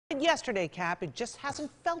yesterday, Cap. It just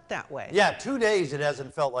hasn't felt that way. Yeah, 2 days it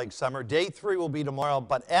hasn't felt like summer. Day 3 will be tomorrow,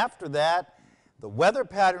 but after that, the weather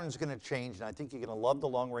pattern is going to change, and I think you're going to love the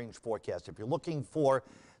long-range forecast. If you're looking for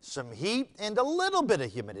some heat and a little bit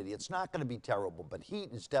of humidity, it's not going to be terrible, but heat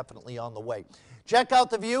is definitely on the way. Check out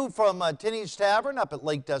the view from Tinney's Tavern up at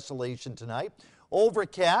Lake Desolation tonight.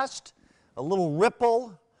 Overcast, a little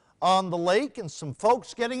ripple on the lake, and some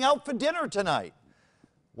folks getting out for dinner tonight.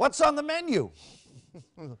 What's on the menu?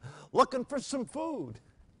 Looking for some food.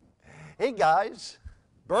 Hey guys,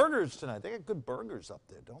 burgers tonight. They got good burgers up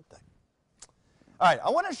there, don't they? All right, I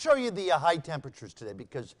want to show you the high temperatures today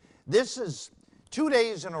because this is 2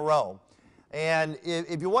 days in a row. And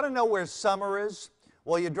if you want to know where summer is,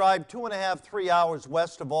 well, you drive 2.5, 3 hours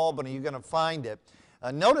west of Albany, you're going to find it.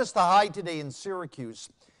 Notice the high today in Syracuse,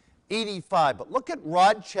 85. But look at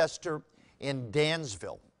Rochester and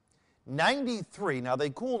Dansville, 93. Now,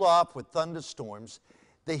 they cooled off with thunderstorms.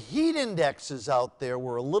 The heat indexes out there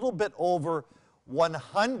were a little bit over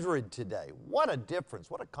 100 today. What a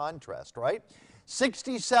difference. What a contrast, right?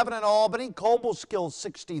 67 in Albany, Cobleskill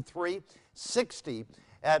 63, 60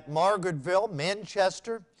 at Margaretville,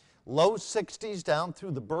 Manchester, low 60s down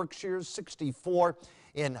through the Berkshires, 64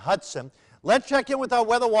 in Hudson. Let's check in with our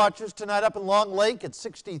weather watchers tonight up in Long Lake at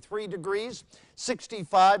 63 degrees,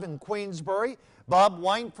 65 in Queensbury, Bob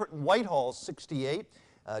Weinfurt in Whitehall 68,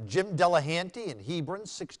 Jim Delahanty in Hebron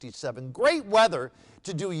 67. Great weather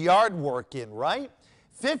to do yard work in, right?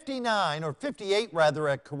 59 or 58 rather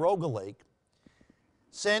at Caroga Lake.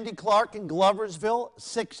 Sandy Clark in Gloversville,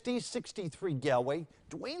 60, 63 Galway.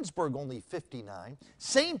 Dwaynesburg only 59.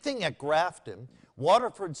 Same thing at Grafton.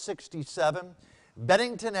 Waterford 67.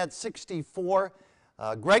 Bennington at 64.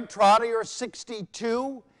 Greg Trottier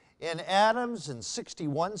 62 in Adams and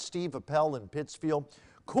 61. Steve Appel in Pittsfield.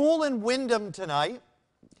 Cool in Windham tonight.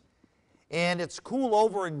 And it's cool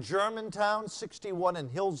over in Germantown, 61 in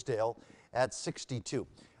Hillsdale at 62.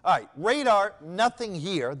 All right, radar, nothing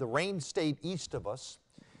here. The rain stayed east of us.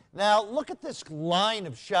 Now, look at this line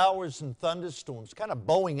of showers and thunderstorms kind of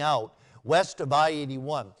bowing out west of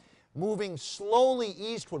I-81, moving slowly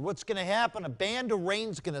eastward. What's going to happen, a band of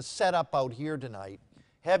rain's going to set up out here tonight,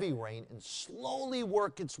 heavy rain, and slowly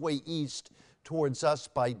work its way east towards us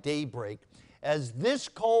by daybreak as this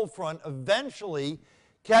cold front eventually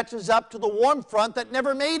catches up to the warm front that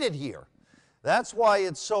never made it here. That's why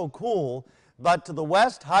it's so cool. But to the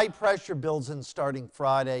west, high pressure builds in starting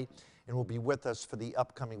Friday and will be with us for the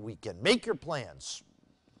upcoming weekend. Make your plans.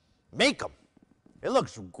 Make them. It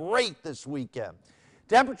looks great this weekend.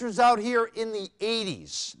 Temperatures out here in the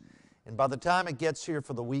 80s. And by the time it gets here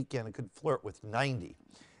for the weekend, it could flirt with 90.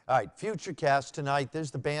 All right, futurecast tonight.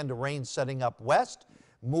 There's the band of rain setting up west,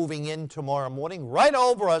 moving in tomorrow morning, right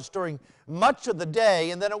over us during much of the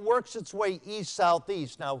day, and then it works its way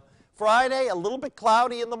east-southeast. Now, Friday, a little bit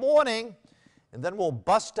cloudy in the morning, and then we'll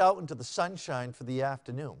bust out into the sunshine for the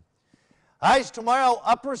afternoon. Highs tomorrow,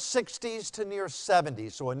 upper 60s to near 70,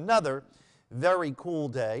 so another very cool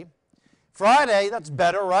day. Friday, that's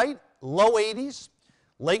better, right? Low 80s,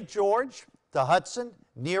 Lake George to Hudson,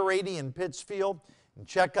 near 80 in Pittsfield. And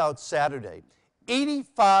check out Saturday,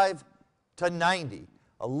 85 to 90.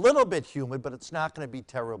 A little bit humid, but it's not going to be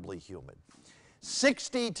terribly humid.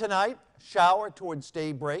 60 tonight, shower towards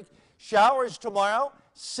daybreak. Showers tomorrow,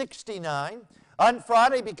 69. On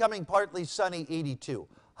Friday, becoming partly sunny, 82.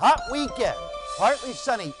 Hot weekend, partly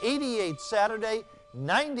sunny, 88 Saturday,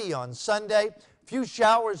 90 on Sunday. Few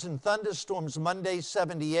showers and thunderstorms Monday,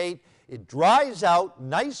 78. It dries out,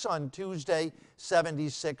 nice on Tuesday,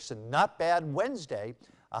 76, and not bad Wednesday,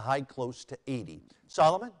 a high close to 80.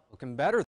 Solomon? Looking better.